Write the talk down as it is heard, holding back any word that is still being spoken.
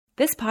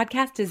This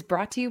podcast is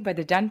brought to you by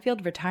the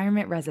Dunfield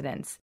Retirement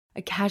Residence,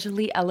 a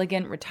casually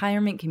elegant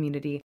retirement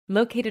community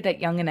located at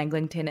Yonge and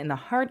Eglinton in the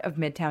heart of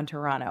Midtown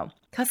Toronto.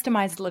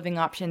 Customized living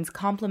options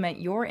complement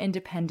your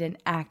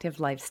independent, active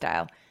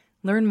lifestyle.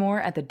 Learn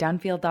more at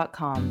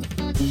thedunfield.com.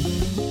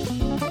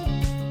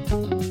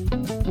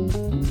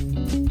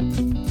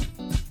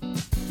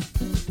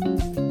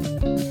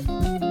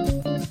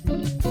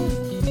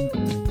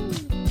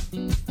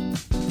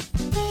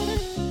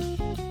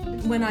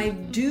 When I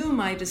do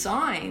my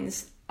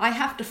designs, I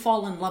have to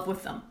fall in love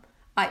with them.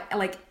 I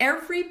like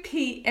every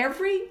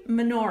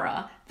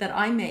menorah that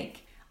I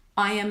make,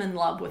 I am in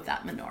love with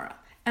that menorah.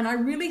 And I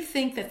really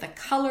think that the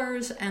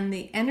colors and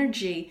the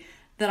energy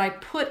that I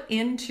put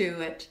into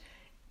it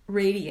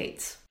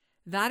radiates.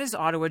 That is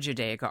Ottawa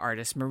Judaica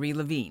artist Marie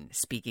Levine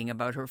speaking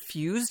about her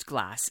fused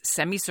glass,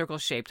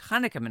 semicircle-shaped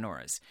Hanukkah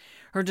menorahs.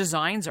 Her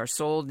designs are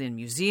sold in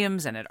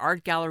museums and at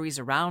art galleries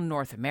around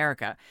North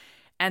America,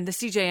 and the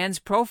CJN's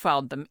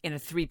profiled them in a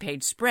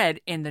 3-page spread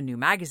in the new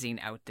magazine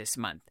out this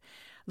month.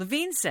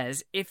 Levine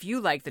says if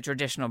you like the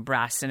traditional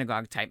brass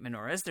synagogue-type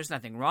menorahs, there's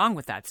nothing wrong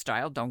with that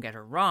style, don't get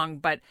her wrong,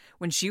 but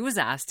when she was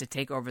asked to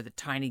take over the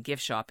tiny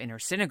gift shop in her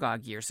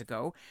synagogue years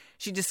ago,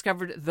 she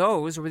discovered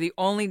those were the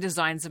only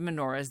designs of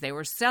menorahs they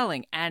were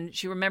selling, and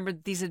she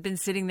remembered these had been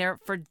sitting there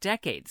for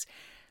decades.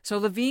 So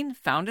Levine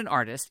found an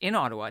artist in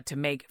Ottawa to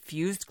make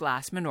fused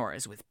glass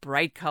menorahs with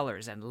bright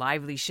colors and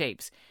lively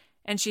shapes,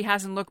 and she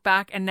hasn't looked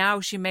back, and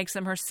now she makes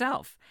them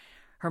herself.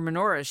 Her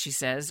menorahs, she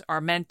says, are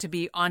meant to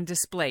be on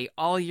display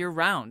all year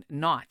round,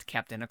 not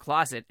kept in a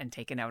closet and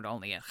taken out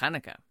only at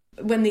Hanukkah.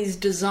 When these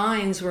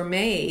designs were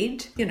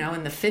made, in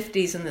the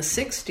 50s and the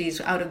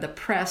 60s out of the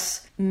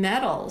press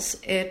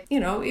metals, it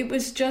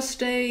was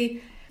just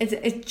a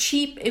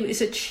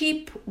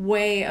cheap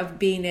way of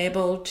being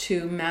able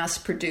to mass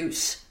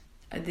produce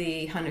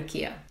the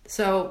Hanukkah.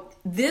 So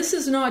this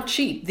is not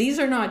cheap. These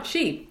are not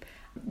cheap.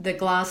 The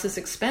glass is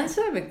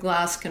expensive, a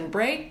glass can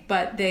break,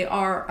 but they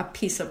are a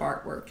piece of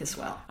artwork as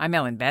well. I'm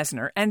Ellen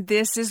Besner, and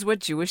this is what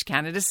Jewish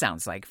Canada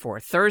sounds like for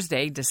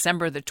Thursday,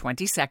 December the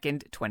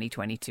 22nd,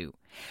 2022.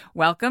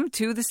 Welcome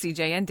to the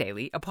CJN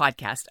Daily, a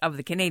podcast of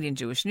the Canadian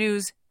Jewish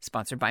News,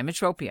 sponsored by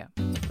Metropia.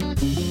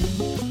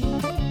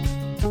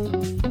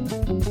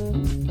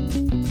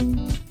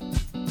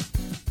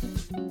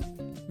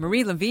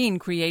 Marie Levine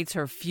creates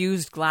her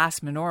fused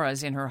glass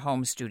menorahs in her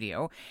home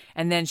studio,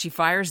 and then she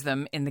fires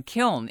them in the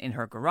kiln in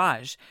her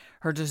garage.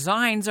 Her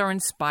designs are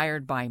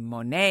inspired by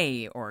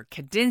Monet or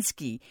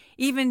Kandinsky,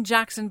 even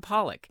Jackson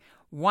Pollock.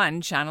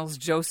 One channels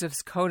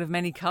Joseph's coat of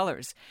many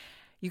colors.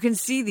 You can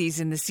see these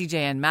in the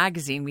CJN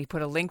magazine. We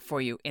put a link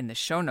for you in the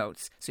show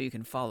notes so you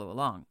can follow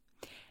along.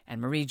 And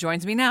Marie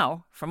joins me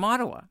now from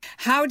Ottawa.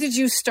 How did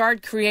you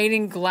start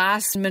creating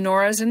glass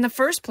menorahs in the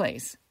first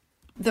place?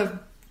 The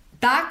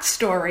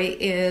backstory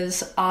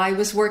is I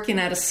was working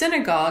at a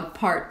synagogue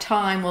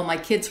part-time while my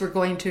kids were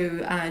going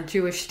to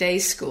Jewish day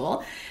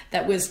school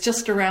that was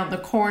just around the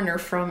corner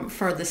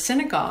for the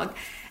synagogue.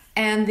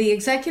 And the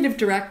executive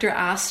director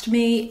asked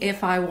me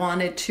if I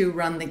wanted to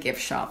run the gift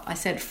shop. I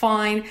said,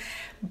 fine.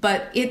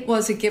 But it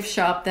was a gift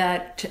shop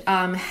that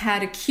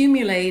had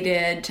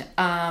accumulated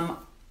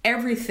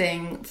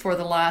everything for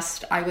the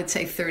last, I would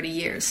say, 30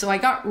 years. So I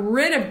got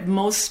rid of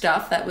most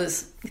stuff that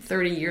was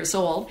 30 years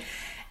old.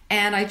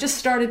 And I just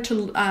started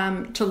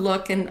to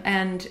look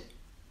and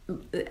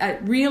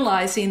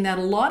realizing that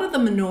a lot of the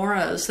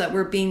menorahs that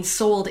were being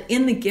sold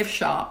in the gift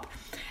shop,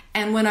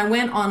 and when I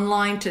went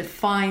online to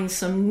find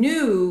some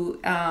new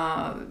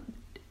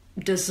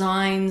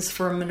designs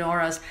for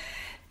menorahs,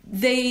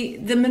 the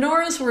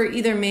menorahs were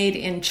either made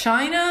in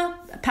China,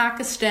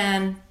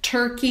 Pakistan,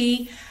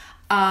 Turkey,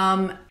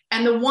 and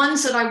the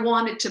ones that I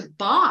wanted to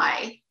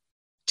buy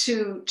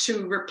to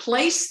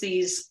replace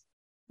these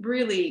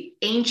really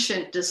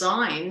ancient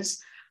designs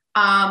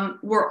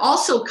were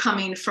also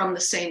coming from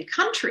the same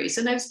countries.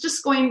 And I was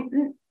just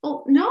going,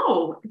 oh,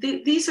 no,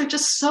 these are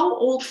just so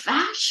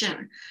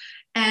old-fashioned.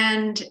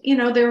 And,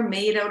 they were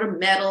made out of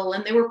metal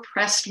and they were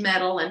pressed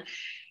metal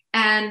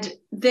and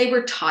they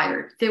were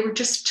tired. They were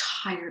just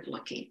tired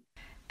looking.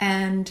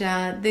 And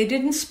they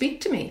didn't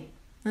speak to me.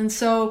 And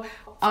so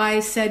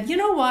I said, you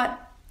know what?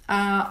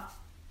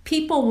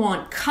 People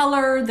want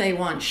color, they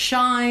want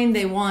shine,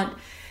 they want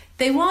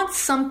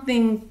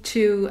something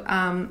to,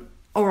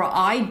 or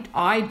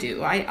I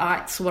do.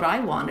 It's what I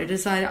wanted.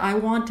 Is I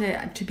want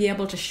to be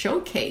able to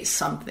showcase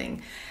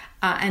something,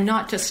 and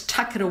not just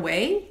tuck it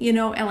away.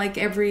 And like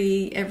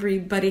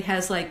everybody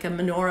has like a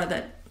menorah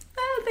that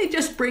they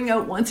just bring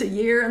out once a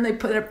year and they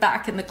put it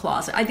back in the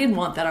closet. I didn't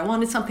want that. I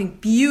wanted something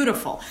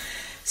beautiful.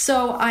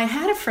 So I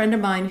had a friend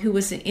of mine who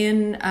was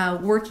in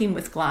working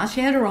with glass.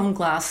 She had her own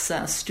glass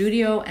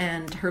studio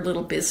and her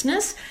little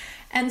business.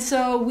 And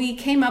so we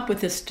came up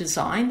with this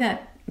design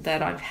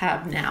that I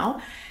have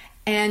now.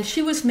 And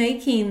she was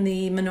making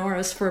the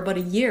menorahs for about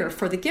a year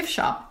for the gift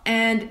shop.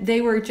 And they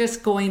were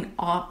just going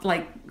off,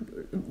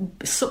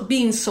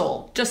 being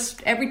sold.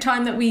 Just every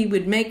time that we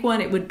would make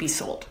one, it would be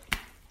sold.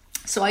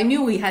 So I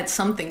knew we had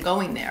something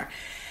going there.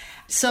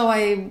 So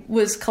I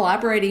was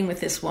collaborating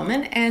with this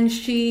woman, and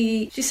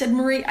she said,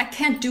 Marie, I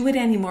can't do it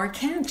anymore. I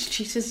can't.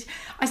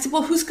 I said,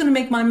 well, who's going to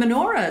make my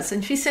menorahs?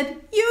 And she said,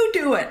 you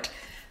do it.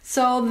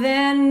 So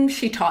then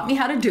she taught me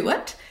how to do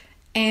it.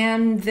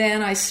 And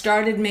then I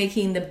started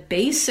making the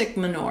basic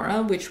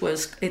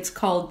menorah, it's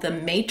called the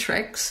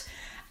matrix.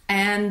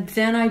 And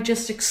then I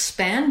just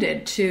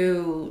expanded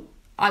to,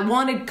 I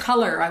wanted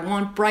color, I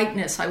want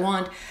brightness, I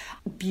want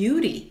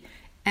beauty.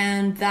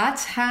 And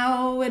that's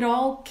how it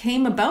all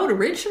came about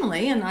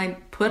originally. And I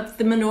put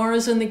the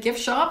menorahs in the gift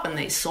shop, and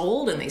they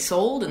sold and they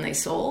sold and they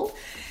sold.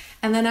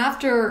 And then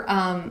after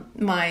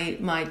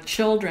my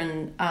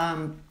children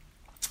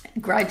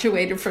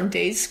graduated from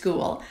day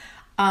school,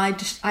 I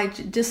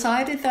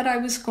decided that I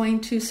was going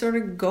to sort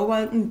of go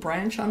out and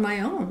branch on my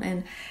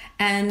own.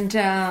 And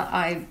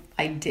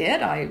I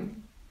did. I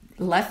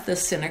left the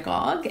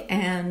synagogue,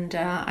 and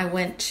I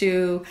went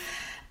to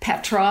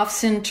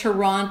Petrov's in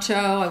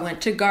Toronto. I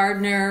went to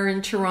Gardner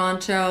in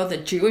Toronto, the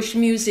Jewish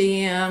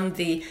Museum,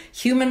 the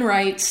Human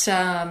Rights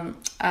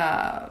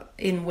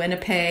in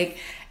Winnipeg,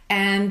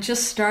 and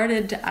just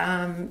started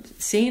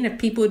seeing if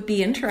people would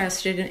be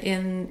interested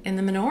in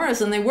the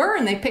menorahs. And they were,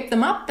 and they picked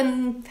them up,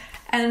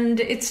 and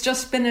it's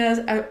just been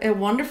a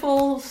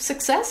wonderful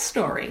success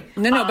story.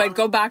 No, but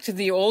go back to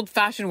the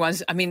old-fashioned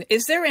ones. I mean,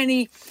 is there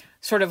any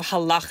sort of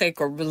halachic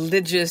or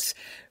religious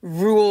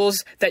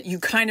rules that you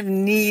kind of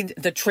need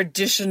the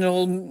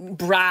traditional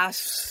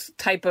brass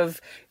type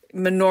of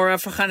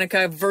menorah for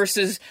Hanukkah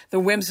versus the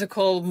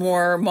whimsical,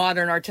 more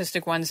modern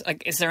artistic ones?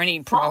 Like, is there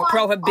any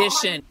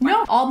prohibition?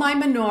 No, all my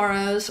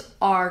menorahs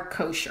are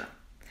kosher.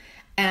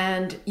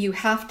 And you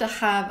have to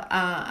have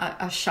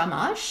a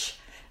shamash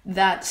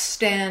that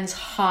stands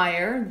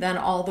higher than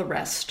all the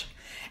rest.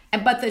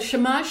 But the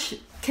shamash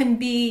can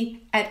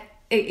be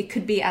it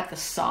could be at the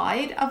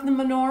side of the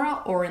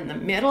menorah or in the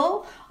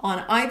middle,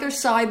 on either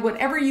side,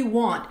 whatever you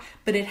want.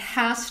 But it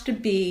has to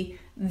be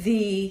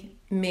the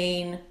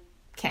main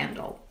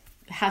candle.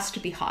 It has to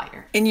be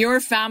higher. In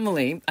your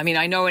family, I mean,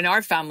 I know in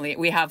our family,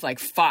 we have like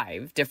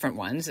 5 different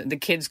ones. The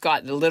kids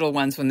got the little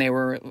ones when they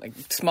were like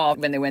small,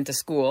 when they went to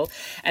school.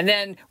 And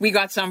then we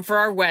got some for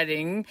our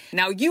wedding.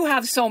 Now you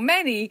have so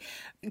many.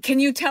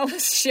 Can you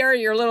share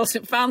your little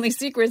family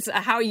secrets,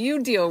 how you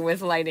deal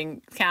with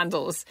lighting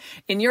candles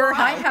in your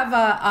house? I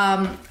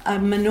have a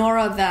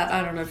menorah that,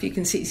 I don't know if you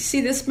can see. See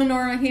this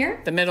menorah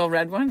here? The middle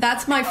red one?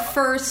 That's my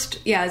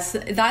first,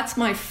 that's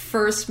my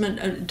first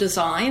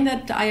design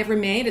that I ever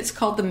made. It's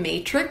called the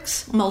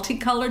Matrix,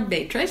 multicolored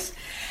matrix.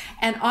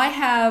 And I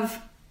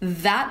have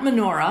that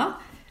menorah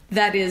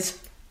that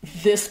is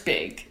this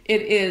big.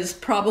 It is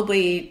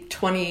probably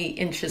 20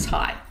 inches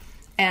high.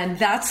 And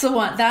that's the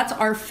one, that's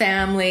our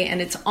family,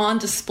 and it's on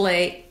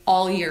display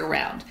all year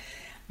round.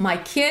 My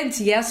kids,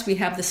 yes, we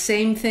have the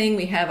same thing.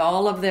 We have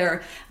all of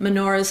their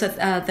menorahs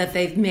that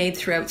they've made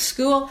throughout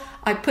school.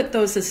 I put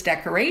those as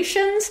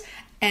decorations,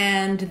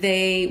 and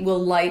they will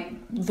light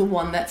the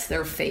one that's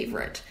their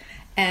favorite.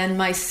 And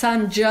my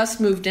son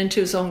just moved into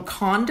his own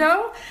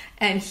condo,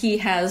 and he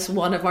has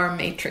one of our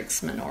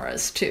matrix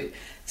menorahs too.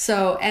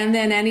 So, and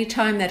then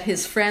anytime that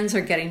his friends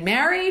are getting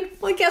married,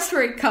 well, guess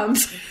where it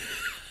comes?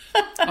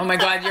 Oh my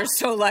God, you're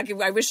so lucky.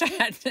 I wish I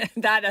had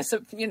that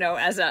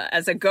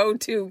as a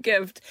go-to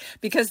gift,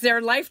 because their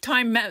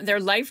lifetime,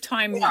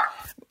 wedding.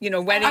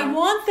 I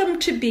want them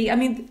to be,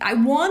 I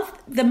want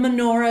the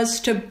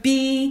menorahs to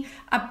be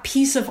a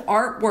piece of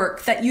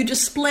artwork that you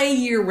display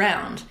year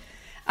round.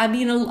 I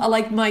mean,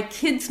 like my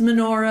kids'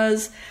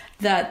 menorahs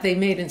that they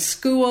made in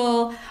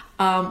school,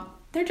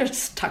 they're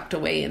just tucked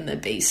away in the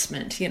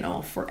basement,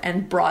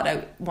 and brought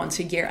out once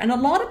a year. And a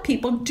lot of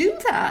people do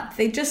that.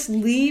 They just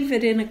leave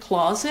it in a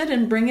closet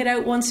and bring it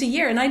out once a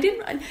year. And I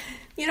didn't,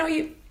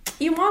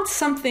 you want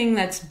something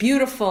that's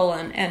beautiful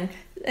and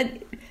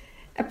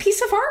a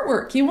piece of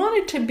artwork. You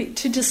want it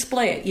to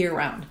display it year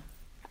round.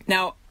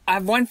 Now, I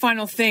have one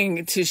final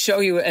thing to show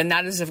you, and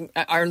that is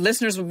our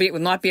listeners will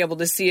not be able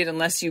to see it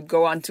unless you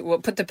go on to, we'll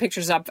put the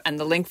pictures up and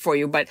the link for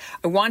you, but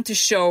I want to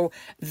show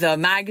the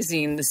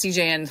magazine, the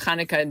CJN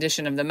Hanukkah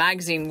edition of the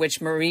magazine, which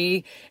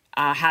Marie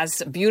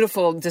has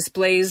beautiful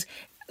displays.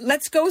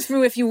 Let's go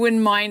through, if you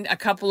wouldn't mind, a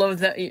couple of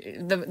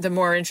the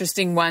more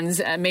interesting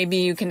ones. Maybe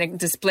you can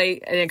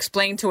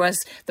explain to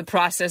us the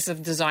process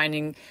of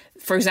designing.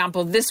 For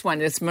example, this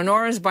one, it's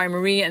Menorahs by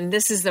Marie, and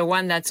this is the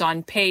one that's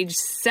on page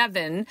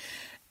 7.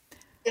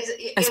 Does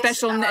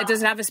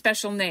it have a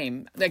special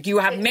name? Like you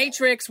have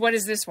Matrix. What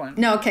is this one?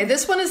 No, okay.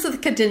 This one is the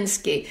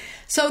Kandinsky.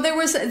 So there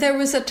was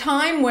a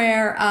time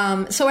where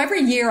so every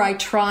year I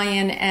try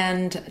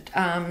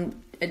and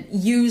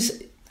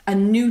use a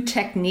new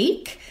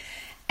technique,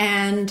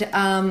 and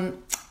a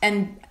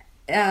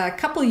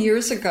couple of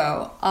years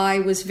ago I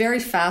was very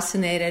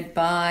fascinated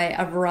by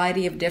a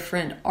variety of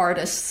different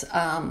artists'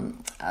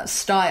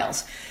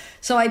 styles.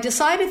 So I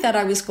decided that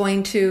I was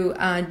going to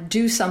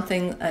do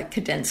something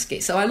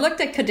Kandinsky. So I looked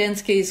at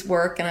Kandinsky's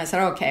work and I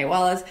said, okay,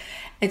 well,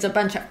 it's a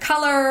bunch of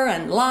color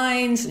and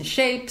lines and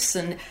shapes,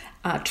 and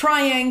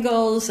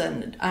triangles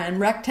and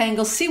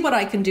rectangles, see what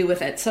I can do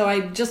with it. So I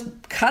just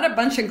cut a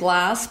bunch of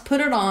glass,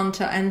 put it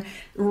onto and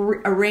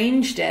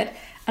arranged it,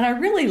 and I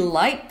really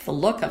liked the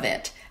look of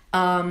it.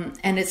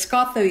 And it's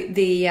got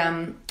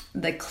the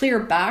clear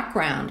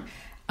background,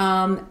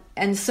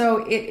 and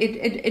so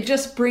it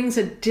just brings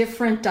a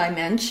different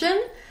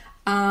dimension.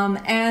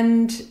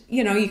 And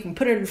you can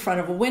put it in front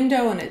of a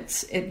window, and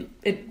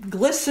it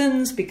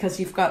glistens because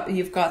you've got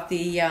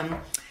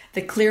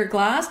the clear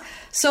glass.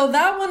 So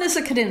that one is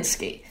a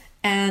Kandinsky,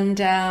 and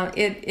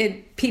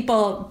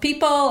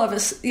people of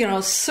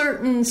a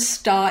certain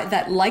style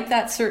that like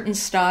that certain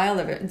style,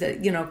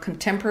 the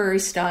contemporary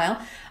style,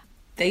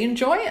 they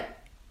enjoy it.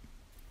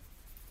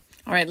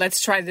 All right,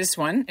 let's try this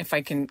one, if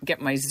I can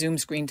get my Zoom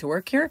screen to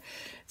work here.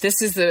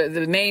 This is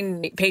the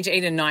main, page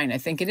 8 and 9, I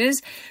think it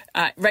is.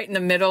 Right in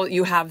the middle,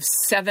 you have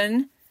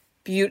 6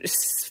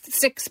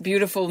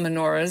 beautiful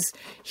menorahs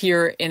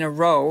here in a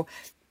row.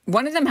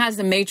 One of them has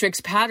the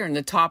matrix pattern.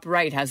 The top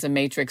right has the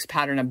matrix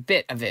pattern, a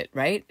bit of it,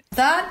 right?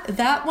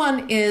 That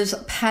one is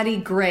Patty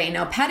Gray.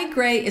 Now, Patty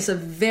Gray is a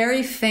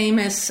very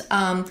famous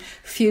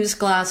fused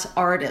glass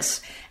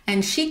artist.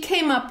 And she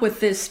came up with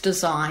this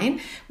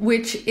design,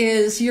 which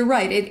is, you're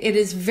right, it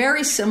is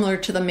very similar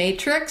to the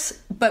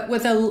matrix, but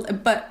with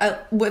a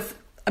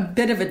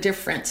bit of a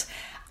difference.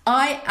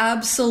 I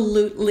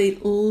absolutely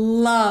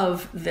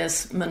love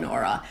this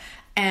menorah,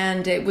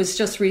 and it was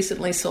just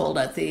recently sold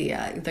at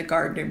the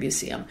Gardner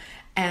Museum,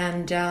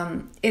 and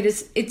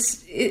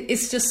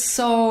it's just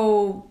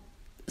so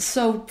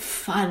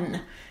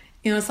fun.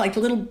 It's like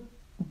little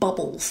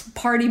bubbles,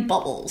 party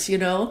bubbles,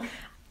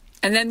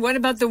 And then what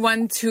about the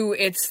one to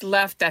its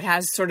left that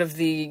has sort of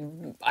the,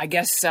 I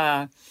guess,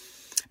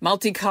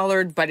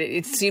 multicolored, but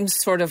it seems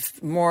sort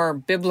of more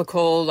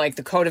biblical, like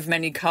the coat of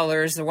many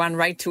colors, the one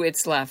right to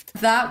its left?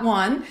 That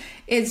one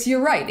is,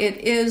 you're right, it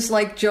is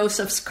like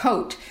Joseph's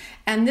coat.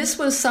 And this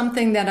was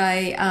something that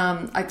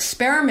I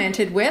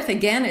experimented with.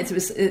 Again,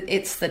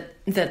 it's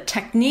the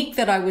technique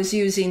that I was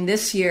using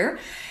this year,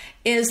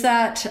 is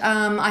that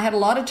I had a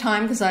lot of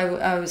time because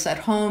I was at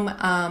home,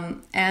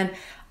 and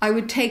I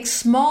would take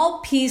small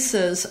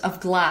pieces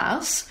of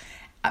glass,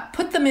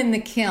 put them in the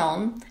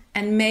kiln,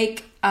 and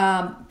make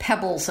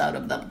pebbles out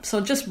of them. So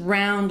just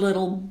round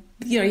little,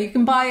 you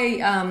can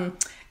buy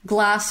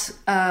glass,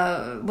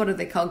 what are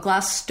they called?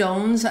 Glass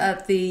stones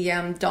at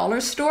the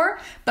dollar store,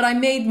 but I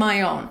made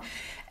my own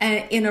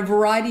in a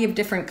variety of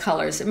different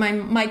colors.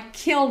 My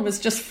kiln was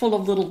just full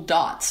of little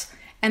dots.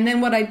 And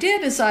then what I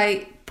did is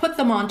I put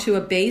them onto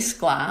a base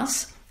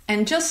glass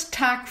and just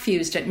tack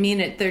fused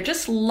it. They're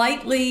just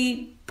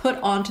lightly put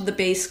onto the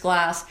base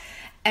glass,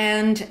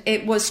 and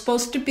it was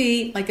supposed to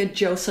be like a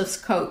Joseph's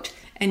coat,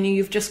 and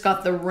you've just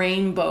got the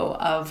rainbow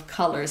of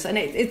colors. And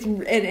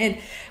again,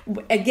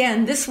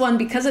 this one,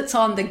 because it's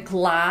on the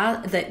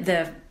glass,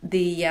 the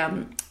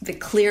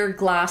clear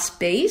glass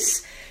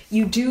base,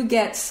 you do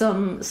get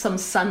some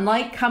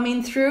sunlight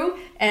coming through,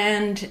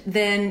 and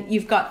then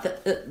you've got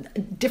the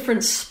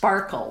different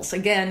sparkles.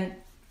 Again,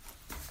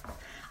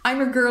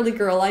 I'm a girly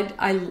girl.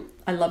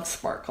 I love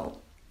sparkle.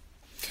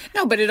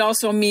 No, but it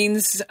also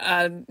means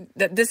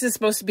that this is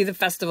supposed to be the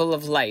festival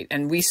of light,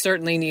 and we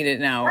certainly need it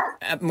now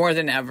more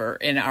than ever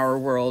in our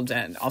world,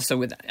 and also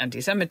with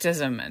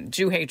anti-Semitism and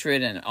Jew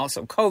hatred, and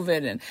also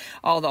COVID and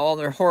all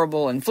the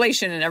horrible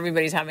inflation, and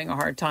everybody's having a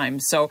hard time.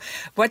 So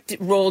what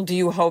role do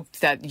you hope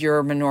that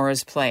your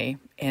menorahs play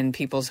in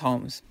people's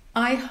homes?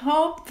 I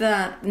hope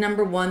that,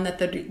 number one,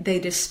 that they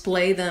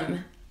display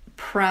them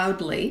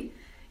proudly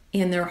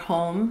in their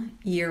home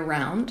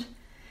year-round,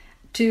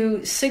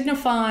 to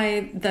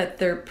signify that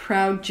they're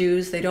proud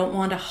Jews, they don't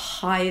want to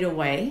hide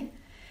away,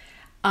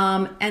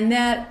 and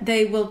that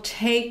they will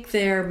take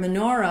their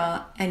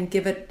menorah and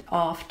give it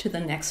off to the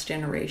next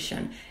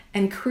generation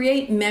and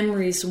create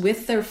memories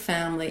with their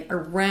family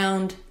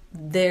around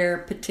their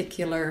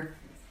particular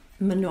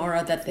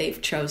menorah that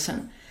they've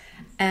chosen.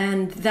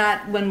 And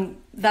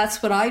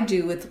that's what I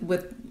do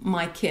with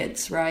my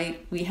kids,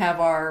 right? We have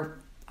our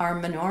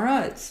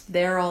menorah, it's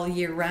there all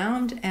year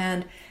round,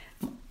 and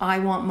I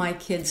want my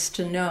kids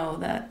to know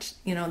that,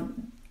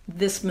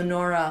 this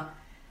menorah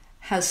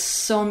has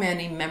so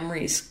many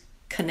memories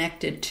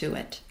connected to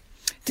it.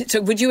 So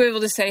would you be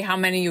able to say how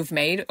many you've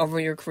made over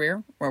your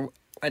career, or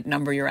what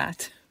number you're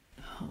at?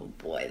 Oh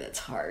boy, that's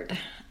hard.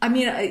 I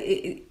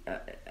mean,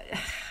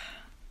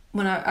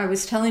 when I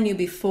was telling you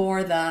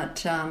before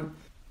that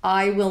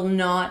I will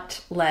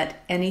not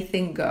let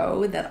anything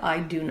go that I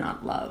do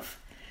not love.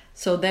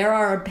 So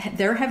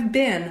there have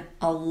been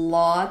a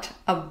lot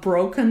of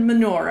broken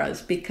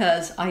menorahs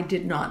because I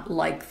did not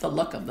like the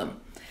look of them.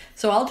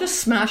 So I'll just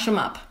smash them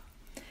up,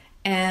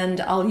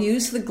 and I'll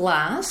use the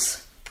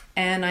glass,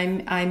 and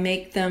I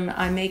make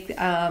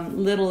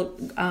little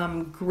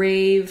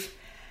grave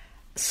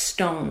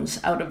stones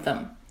out of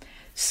them,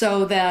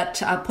 so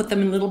that I put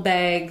them in little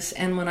bags.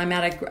 And when I'm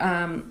at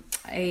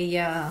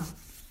a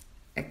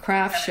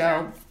craft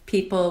show,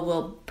 people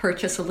will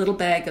purchase a little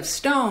bag of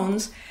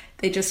stones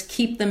They just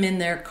keep them in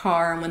their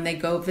car, and when they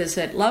go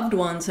visit loved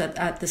ones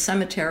at the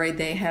cemetery,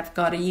 they have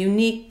got a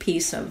unique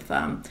piece of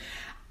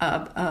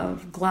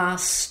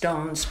glass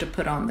stones to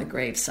put on the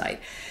gravesite.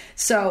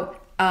 So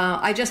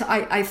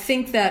I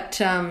think that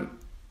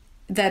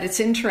that it's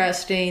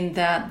interesting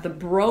that the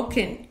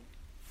broken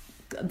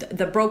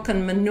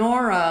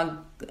menorah,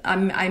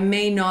 I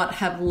may not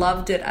have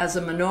loved it as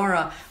a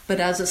menorah, but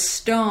as a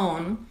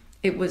stone,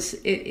 it was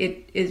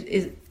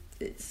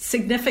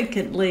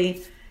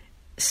significantly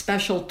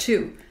special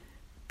too,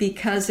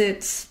 because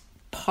it's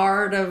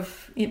part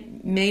of,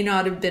 it may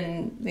not have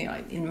been,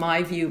 in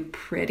my view,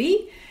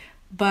 pretty,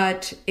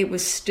 but it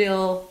was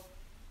still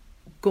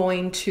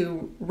going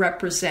to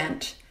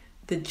represent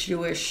the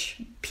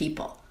Jewish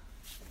people.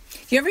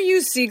 Do you ever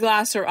use sea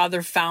glass or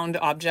other found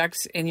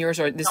objects in yours,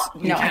 or this?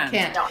 No, I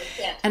can't.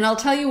 And I'll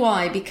tell you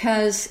why.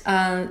 Because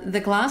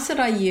the glass that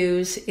I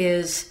use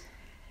is,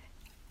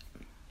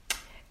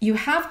 you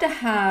have to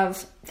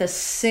have the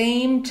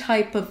same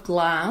type of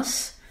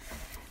glass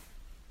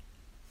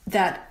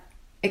that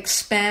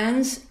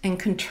expands and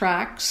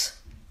contracts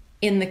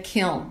in the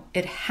kiln.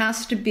 It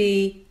has to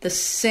be the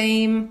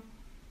same.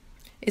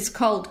 It's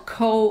called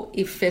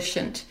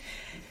coefficient.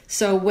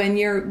 So when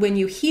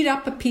you heat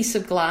up a piece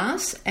of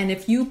glass, and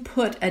if you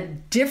put a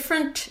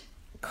different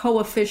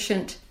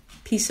coefficient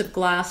piece of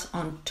glass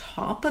on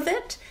top of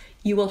it,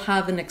 you will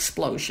have an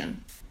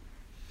explosion.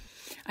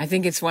 I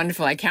think it's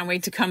wonderful. I can't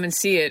wait to come and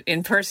see it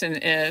in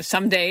person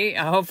someday.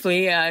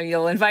 Hopefully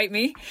you'll invite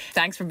me.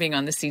 Thanks for being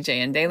on the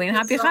CJN Daily, and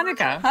happy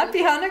Hanukkah. Happy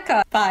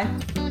Hanukkah. Bye.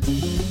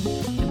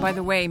 By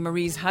the way,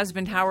 Marie's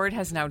husband, Howard,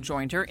 has now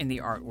joined her in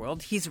the art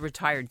world. He's a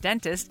retired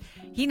dentist.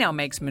 He now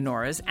makes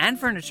menorahs and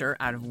furniture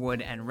out of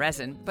wood and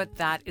resin, but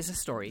that is a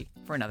story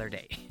for another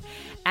day.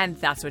 And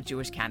that's what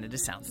Jewish Canada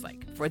sounds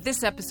like. For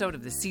this episode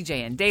of the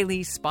CJN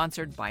Daily,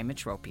 sponsored by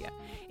Metropia.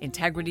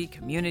 Integrity,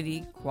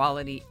 community,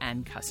 quality,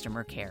 and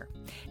customer care.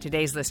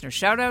 Today's listener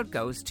shout-out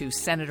goes to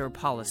Senator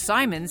Paula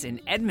Simons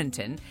in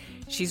Edmonton.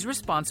 She's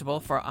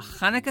responsible for a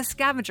Hanukkah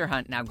scavenger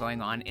hunt now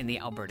going on in the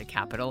Alberta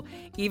capital,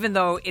 even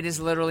though it is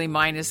literally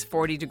minus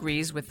 40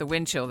 degrees with the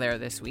wind chill there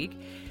this week.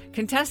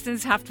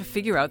 Contestants have to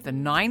figure out the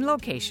 9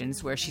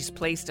 locations where she's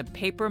placed a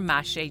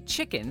paper-mache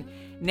chicken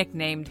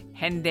nicknamed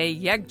Hende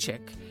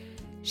Yegchik.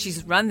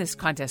 She's run this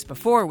contest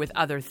before with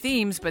other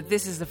themes, but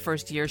this is the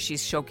first year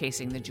she's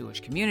showcasing the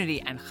Jewish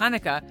community and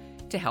Hanukkah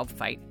to help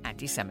fight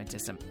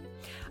anti-Semitism.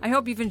 I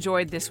hope you've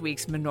enjoyed this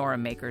week's Menorah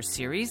Makers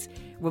series.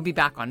 We'll be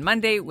back on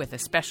Monday with a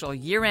special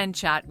year-end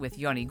chat with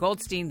Yoni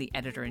Goldstein, the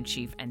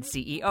editor-in-chief and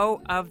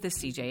CEO of the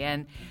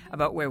CJN,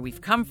 about where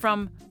we've come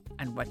from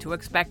and what to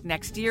expect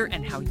next year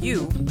and how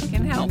you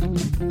can help.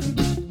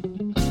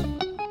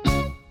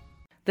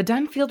 The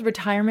Dunfield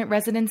Retirement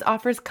Residence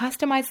offers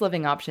customized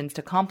living options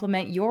to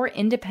complement your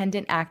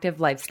independent, active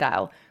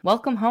lifestyle.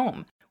 Welcome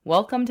home.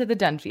 Welcome to the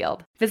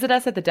Dunfield. Visit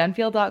us at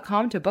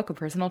thedunfield.com to book a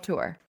personal tour.